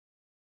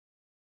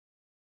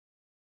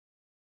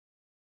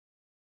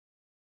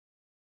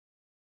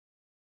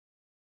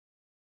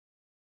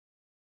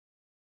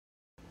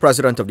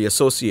President of the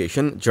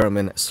association,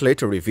 Jermaine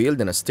Slater,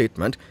 revealed in a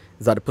statement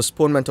that the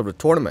postponement of the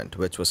tournament,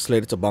 which was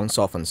slated to bounce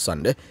off on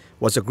Sunday,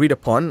 was agreed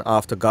upon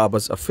after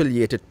Gaba's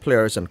affiliated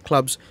players and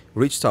clubs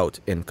reached out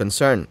in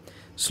concern.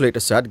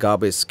 Slater said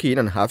Gaba is keen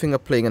on having a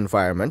playing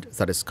environment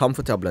that is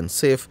comfortable and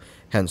safe,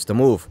 hence the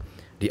move.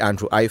 The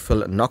Andrew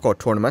Ifill knockout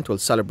tournament will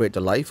celebrate the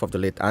life of the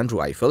late Andrew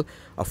Ifill,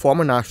 a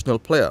former national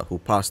player who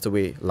passed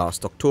away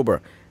last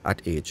October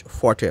at age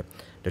 40.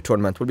 The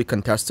tournament will be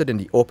contested in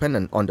the Open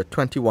and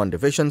Under-21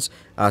 divisions,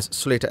 as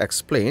Slater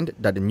explained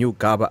that the new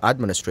Gaba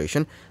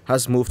administration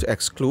has moved to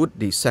exclude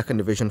the second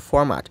division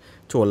format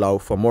to allow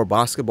for more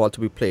basketball to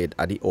be played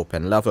at the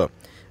Open level.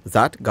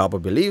 That, Gaba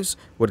believes,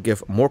 would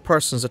give more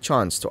persons a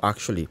chance to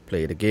actually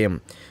play the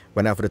game.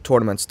 Whenever the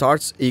tournament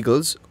starts,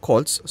 Eagles,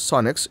 Colts,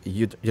 Sonics,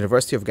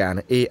 University of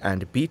Ghana A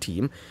and B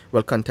team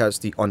will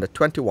contest the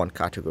Under-21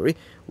 category,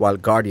 while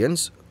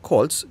Guardians,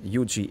 Colts,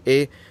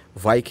 UGA,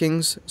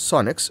 Vikings,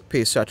 Sonics,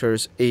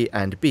 Pacesetters A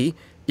and B,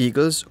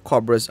 Eagles,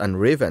 Cobras and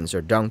Ravens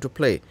are down to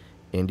play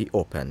in the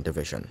Open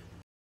division.